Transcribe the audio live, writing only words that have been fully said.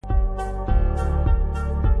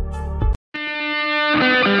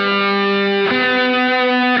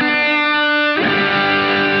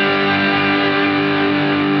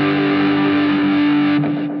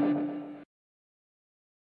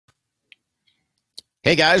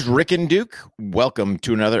Hey guys, Rick and Duke. Welcome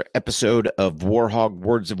to another episode of Warhog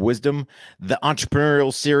Words of Wisdom, the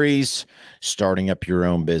entrepreneurial series, starting up your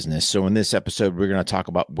own business. So in this episode, we're going to talk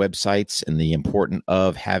about websites and the importance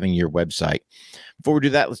of having your website. Before we do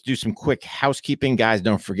that, let's do some quick housekeeping. Guys,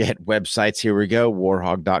 don't forget websites. Here we go,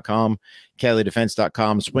 warhog.com,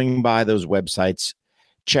 kellydefense.com. Swing by those websites,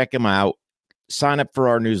 check them out. Sign up for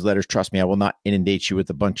our newsletters. Trust me, I will not inundate you with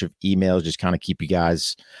a bunch of emails. Just kind of keep you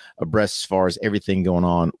guys abreast as far as everything going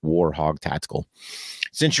on Warhog Tactical.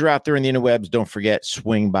 Since you're out there in the interwebs, don't forget,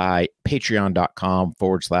 swing by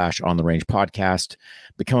patreon.com/On the Range podcast.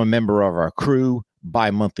 Become a member of our crew,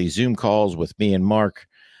 bi-monthly Zoom calls with me and Mark,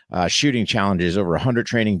 shooting challenges, over 100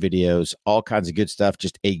 training videos, all kinds of good stuff.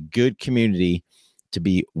 Just a good community to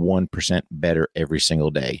be 1% better every single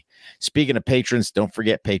day. Speaking of patrons, don't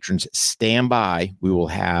forget, patrons, stand by. We will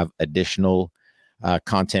have additional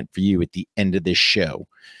content for you at the end of this show.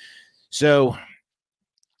 So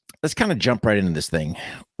let's kind of jump right into this thing.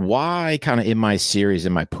 Why kind of in my series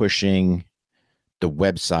am I pushing the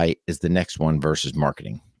website is the next one versus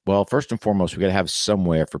marketing? Well, first and foremost, we got to have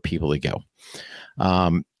somewhere for people to go.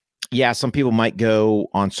 Some people might go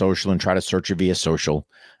on social and try to search it via social.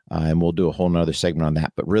 And we'll do a whole nother segment on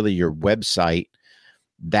that. But really, your website,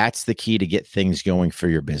 that's the key to get things going for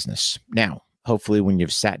your business. Now, hopefully, when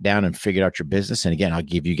you've sat down and figured out your business, and again, I'll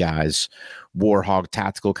give you guys Warhog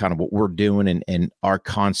Tactical, kind of what we're doing and our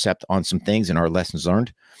concept on some things and our lessons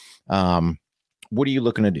learned. What are you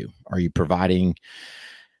looking to do? Are you providing,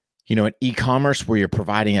 an e-commerce where you're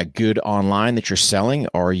providing a good online that you're selling?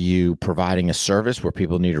 Are you providing a service where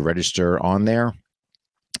people need to register on there?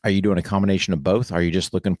 Are you doing a combination of both? Are you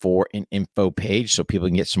just looking for an info page so people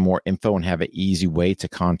can get some more info and have an easy way to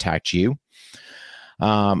contact you?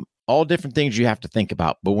 All different things you have to think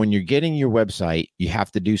about. But when you're getting your website, you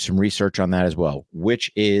have to do some research on that as well. Which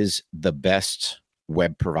is the best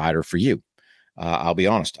web provider for you? I'll be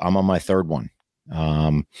honest, I'm on my third one.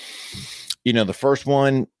 The first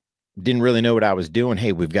one, didn't really know what I was doing.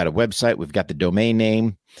 Hey, we've got a website, we've got the domain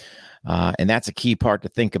name, and that's a key part to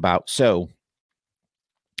think about. So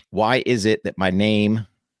why is it that my name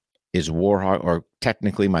is Warhog, or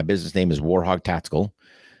technically my business name is Warhog Tactical,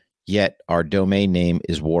 yet our domain name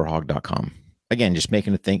is warhog.com? Again, just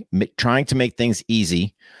trying to make things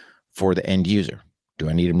easy for the end user. Do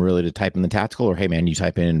I need them really to type in the tactical, or hey man, you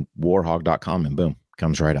type in warhog.com and boom,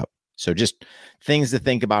 comes right up. So just things to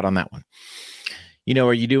think about on that one.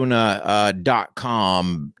 Are you doing a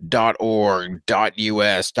 .com, .org,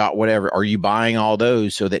 .us, whatever? Are you buying all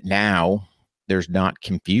those so that now there's not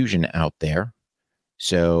confusion out there?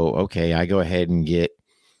 So, okay, I go ahead and get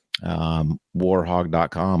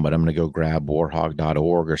warhog.com, but I'm going to go grab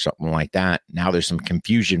warhog.org or something like that. Now there's some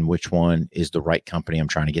confusion which one is the right company I'm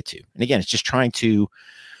trying to get to. And again, it's just trying to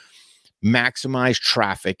maximize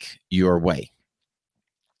traffic your way.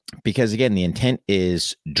 Because again, the intent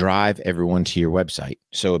is drive everyone to your website.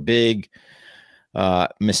 So a big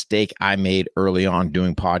mistake I made early on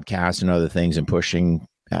doing podcasts and other things and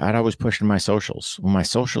I'd always pushing my socials. Well, my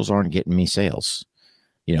socials aren't getting me sales.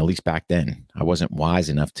 At least back then, I wasn't wise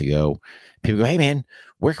enough to go. People go, hey man,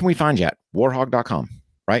 where can we find you at? Warhog.com,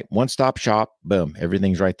 right? One-stop shop, boom,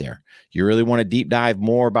 everything's right there. You really want to deep dive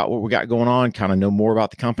more about what we got going on, kind of know more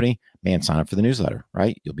about the company, man, sign up for the newsletter,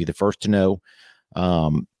 right? You'll be the first to know.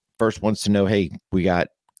 First ones to know, hey, we got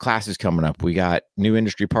classes coming up. We got new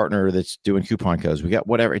industry partner that's doing coupon codes. We got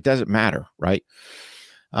whatever. It doesn't matter, right?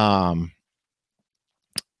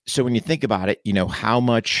 So when you think about it, how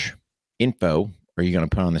much info are you going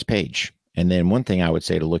to put on this page? And then one thing I would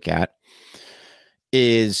say to look at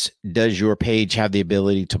is, does your page have the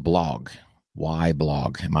ability to blog? Why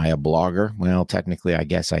blog? Am I a blogger? Well, technically, I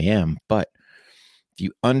guess I am. But if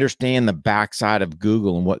you understand the backside of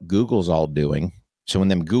Google and what Google's all doing, so when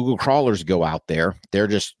them Google crawlers go out there,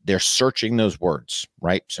 they're searching those words,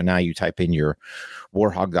 right? So now you type in your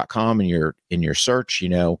warhog.com and in your search,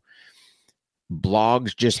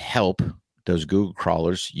 blogs just help those Google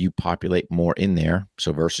crawlers, you populate more in there.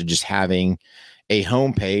 So versus just having a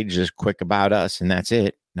homepage, just quick about us, and that's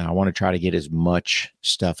it. Now I want to try to get as much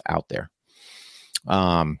stuff out there.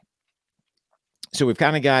 So we've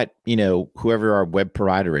kind of got, whoever our web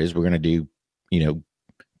provider is, we're going to do,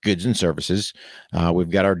 goods and services. We've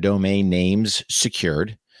got our domain names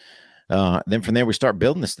secured. Then from there, we start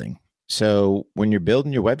building this thing. So when you're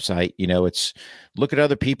building your website, it's look at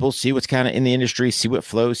other people, see what's kind of in the industry, see what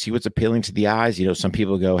flows, see what's appealing to the eyes. Some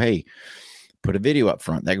people go, hey, put a video up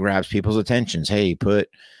front that grabs people's attentions. Hey, put,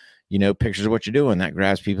 pictures of what you're doing that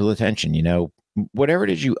grabs people's attention, whatever it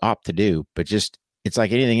is you opt to do. But just, it's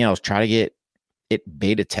like anything else, try to get it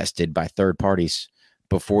beta tested by third parties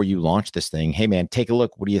before you launch this thing. Hey, man, take a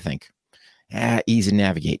look. What do you think? Easy to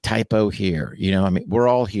navigate. Typo here. I mean, we're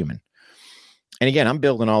all human. And again, I'm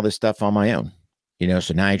building all this stuff on my own.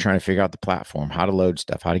 So now you're trying to figure out the platform, how to load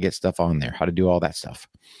stuff, how to get stuff on there, how to do all that stuff.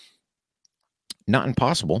 Not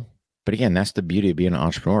impossible. But again, that's the beauty of being an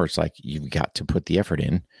entrepreneur. It's like you've got to put the effort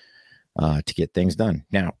in to get things done.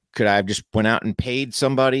 Now, could I have just went out and paid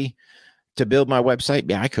somebody to build my website?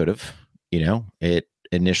 Yeah, I could have.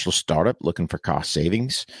 Initial startup, looking for cost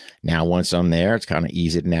savings. Now, once I'm there, it's kind of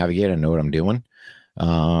easy to navigate. I know what I'm doing.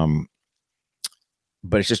 But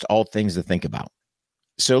it's just all things to think about.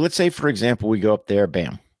 So let's say, for example, we go up there,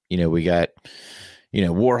 bam, we got,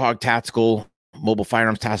 Warhog Tactical, Mobile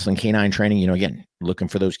Firearms Tactical and Canine Training, again, looking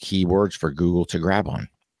for those keywords for Google to grab on.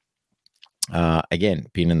 Again,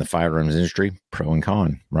 being in the firearms industry, pro and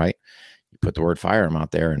con, right? You put the word firearm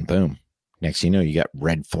out there and boom, next thing you know, you got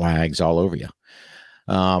red flags all over you.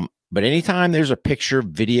 But anytime there's a picture,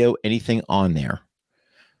 video, anything on there,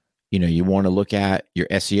 you want to look at your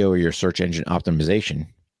SEO or your search engine optimization.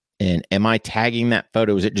 And am I tagging that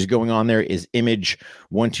photo? Is it just going on there? Is image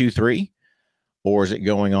 123? Or is it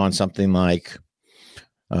going on something like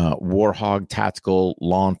Warhog Tactical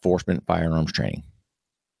Law Enforcement Firearms Training?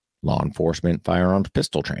 Law Enforcement Firearms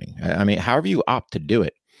Pistol Training. I mean, however you opt to do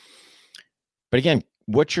it. But again,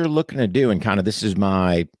 what you're looking to do, and kind of this is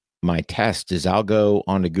my test, is I'll go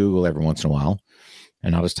onto Google every once in a while,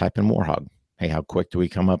 and I'll just type in Warhog. Hey, how quick do we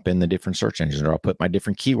come up in the different search engines? Or I'll put my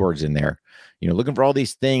different keywords in there, looking for all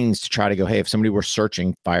these things to try to go, hey, if somebody were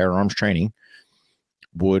searching firearms training,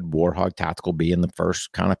 would Warhog Tactical be in the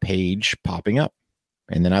first kind of page popping up?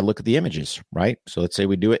 And then I look at the images, right? So let's say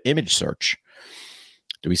we do an image search.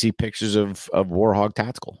 Do we see pictures of Warhog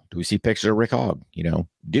Tactical? Do we see pictures of Rick Hogg,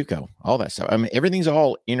 Duco, all that stuff? I mean, everything's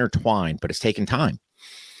all intertwined, but it's taking time.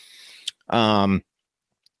 So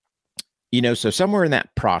somewhere in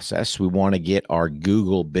that process, we want to get our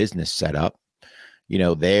Google business set up.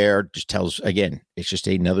 There just tells, again, it's just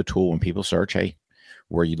another tool when people search, hey,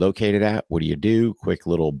 where are you located at? What do you do? Quick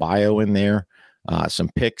little bio in there. Some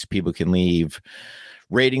pics. People can leave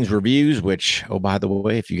ratings, reviews, which, oh, by the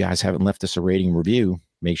way, if you guys haven't left us a rating review,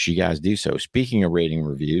 make sure you guys do so. Speaking of rating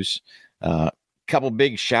reviews, couple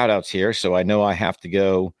big shout outs here. So I know I have to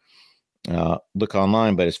go look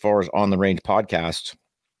online, but as far as On the Range podcast,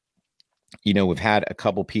 we've had a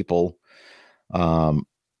couple people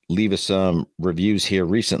leave us some reviews here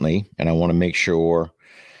recently, and I want to make sure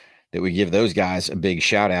that we give those guys a big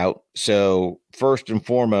shout out. So first and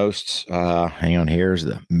foremost, hang on, here's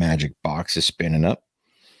the magic box is spinning up.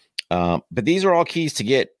 But these are all keys to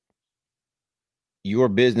get your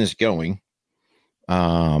business going.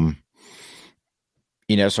 So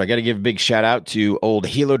I got to give a big shout out to old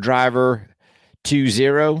Hilo Driver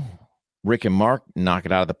 20, Rick and Mark, knock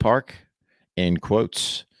it out of the park. In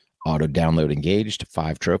quotes, auto download engaged,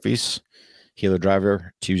 5 trophies. Hilo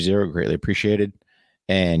Driver 20, greatly appreciated.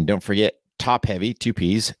 And don't forget, Top Heavy, 2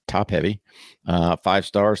 P's, Top Heavy, 5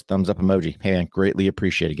 stars, thumbs up emoji. Hey, man, greatly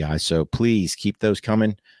appreciated, guys. So please keep those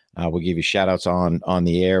coming. We'll give you shout outs on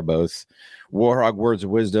the air, both Warhog Words of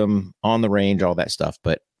Wisdom, On the Range, all that stuff.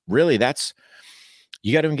 But really,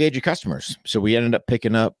 you got to engage your customers. So we ended up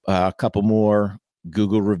picking up a couple more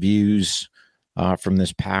Google reviews from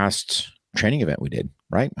this past training event we did,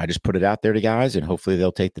 right? I just put it out there to guys, and hopefully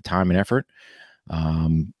they'll take the time and effort,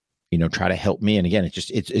 try to help me. And again,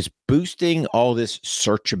 it's boosting all this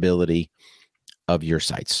searchability of your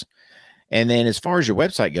sites. And then as far as your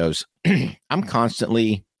website goes, I'm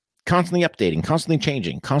constantly updating, constantly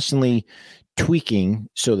changing, constantly tweaking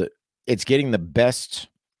so that it's getting the best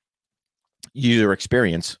user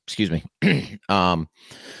experience. Excuse me.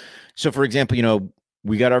 So for example,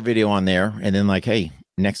 we got our video on there, and then hey,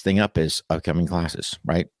 next thing up is upcoming classes,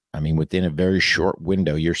 right? I mean, within a very short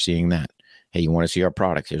window, you're seeing that. Hey, you want to see our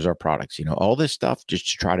products? Here's our products. All this stuff just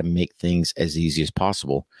to try to make things as easy as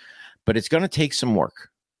possible. But it's going to take some work.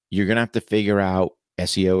 You're going to have to figure out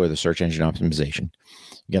SEO, or the search engine optimization.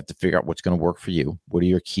 You have to figure out what's going to work for you. What are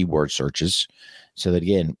your keyword searches? So that,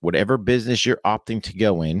 again, whatever business you're opting to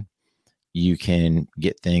go in, you can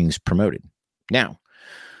get things promoted. Now,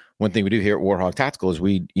 one thing we do here at Warhog Tactical is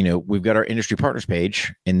we've got our industry partners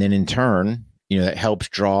page, and then in turn, that helps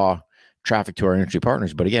draw traffic to our industry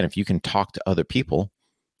partners. But again, if you can talk to other people,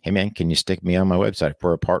 hey man, can you stick me on my website? If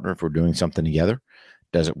we're a partner, if we're doing something together,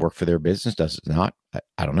 does it work for their business? Does it not?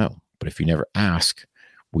 I don't know. But if you never ask,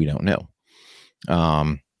 we don't know.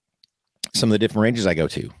 Some of the different ranges I go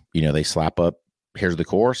to, they slap up, here's the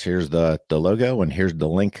course, here's the logo, and here's the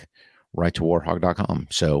link right to warhog.com.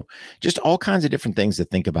 So just all kinds of different things to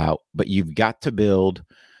think about, but you've got to build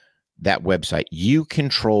that website. You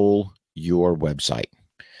control your website.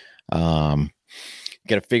 Got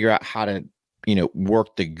to figure out how to,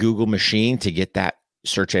 work the Google machine to get that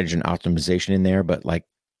search engine optimization in there. But like,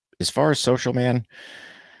 as far as social, man,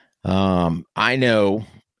 I know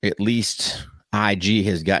at least IG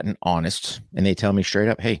has gotten honest, and they tell me straight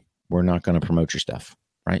up, hey, we're not going to promote your stuff,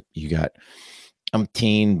 right? You got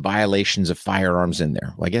umpteen violations of firearms in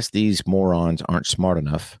there. Well, I guess these morons aren't smart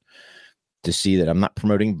enough to see that I'm not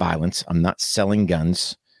promoting violence. I'm not selling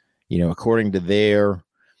guns. According to their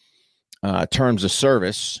terms of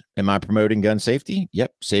service, am I promoting gun safety?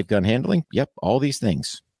 Yep. Safe gun handling? Yep. All these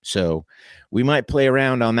things. So we might play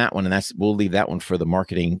around on that one, and we'll leave that one for the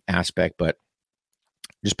marketing aspect, but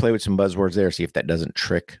just play with some buzzwords there, see if that doesn't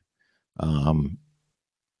trick, the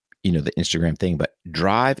Instagram thing. But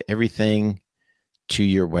drive everything to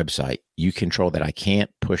your website. You control that. I can't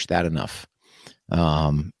push that enough.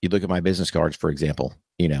 You look at my business cards, for example,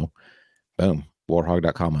 boom,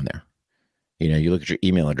 warhog.com on there. You look at your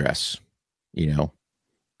email address,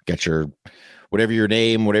 got your, whatever your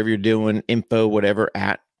name, whatever you're doing, info, whatever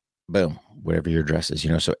at, boom, whatever your address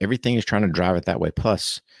is, so everything is trying to drive it that way.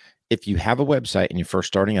 Plus, if you have a website and you're first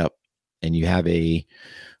starting up and you have a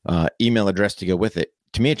email address to go with it,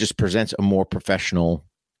 to me, it just presents a more professional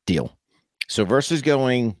deal. So versus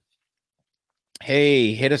going,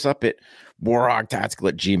 hey, hit us up at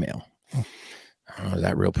warhogtactical@gmail. Oh, is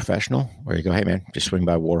that real professional? Where you go, hey, man, just swing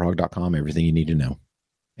by warhog.com, everything you need to know.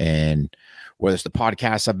 And whether it's the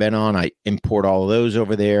podcasts I've been on, I import all of those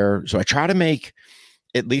over there. So I try to make,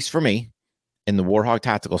 at least for me, in the Warhog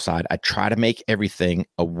Tactical side, I try to make everything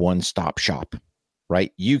a one-stop shop,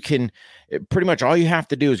 right? You can, pretty much all you have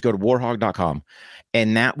to do is go to warhog.com,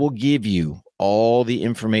 and that will give you all the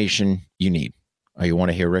information you need. Oh, you want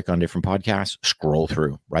to hear Rick on different podcasts? Scroll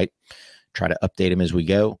through, right? Try to update them as we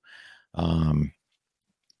go.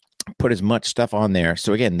 Put as much stuff on there.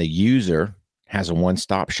 So again, the user has a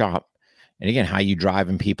one-stop shop. And again, how you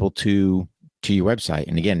driving people to your website.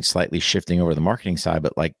 And again, slightly shifting over the marketing side,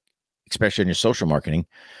 but like, especially in your social marketing,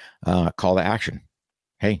 call to action.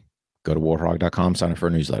 Hey, go to warhog.com, sign up for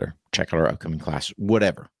a newsletter, check out our upcoming class,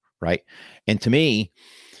 whatever, right? And to me,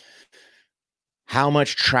 how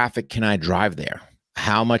much traffic can I drive there?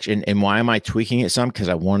 How much, and why am I tweaking it some? Because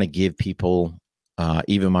I want to give people,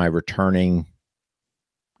 even my returning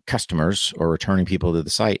customers or returning people to the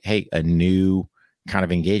site, hey, a new kind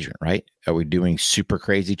of engagement, right? Are we doing super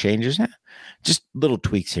crazy changes? Just little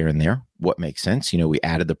tweaks here and there. What makes sense? We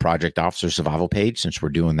added the Project Officer Survival page since we're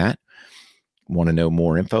doing that. Want to know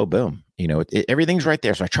more info? Boom. Everything's right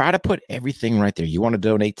there. So I try to put everything right there. You want to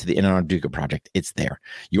donate to the In On Duco project? It's there.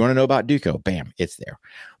 You want to know about Duco? Bam, it's there.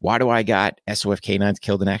 Why do I got SOF canines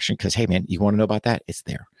killed in action? Because, hey, man, you want to know about that? It's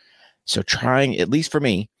there. So trying, at least for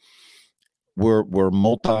me, we're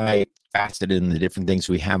multifaceted in the different things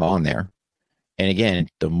we have on there. And again,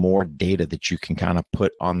 the more data that you can kind of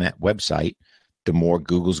put on that website, the more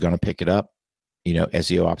Google's going to pick it up,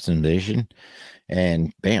 SEO optimization,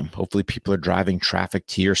 and bam, hopefully people are driving traffic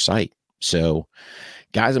to your site. So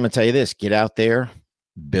guys, I'm going to tell you this, get out there,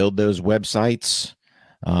 build those websites,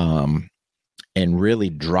 and really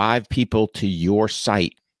drive people to your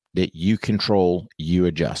site that you control, you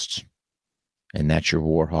adjust. And that's your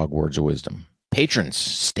Warhog words of wisdom. Patrons,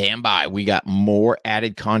 stand by. We got more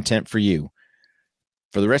added content for you.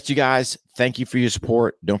 For the rest of you guys, thank you for your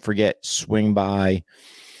support. Don't forget, swing by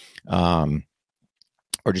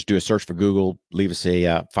or just do a search for Google. Leave us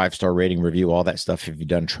a 5-star rating, review, all that stuff. If you've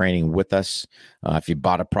done training with us, if you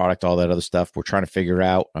bought a product, all that other stuff, we're trying to figure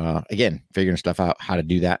out, figuring stuff out, how to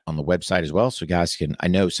do that on the website as well. So guys can, I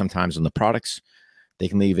know sometimes on the products, they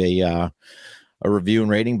can leave a review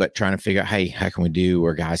and rating, but trying to figure out, hey, how can we do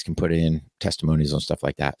where guys can put in testimonies and stuff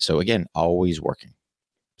like that. So again, always working.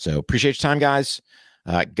 So appreciate your time, guys.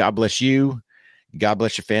 God bless you. God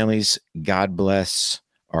bless your families. God bless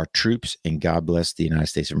our troops, and God bless the United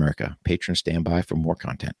States of America. Patrons, stand by for more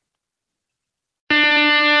content.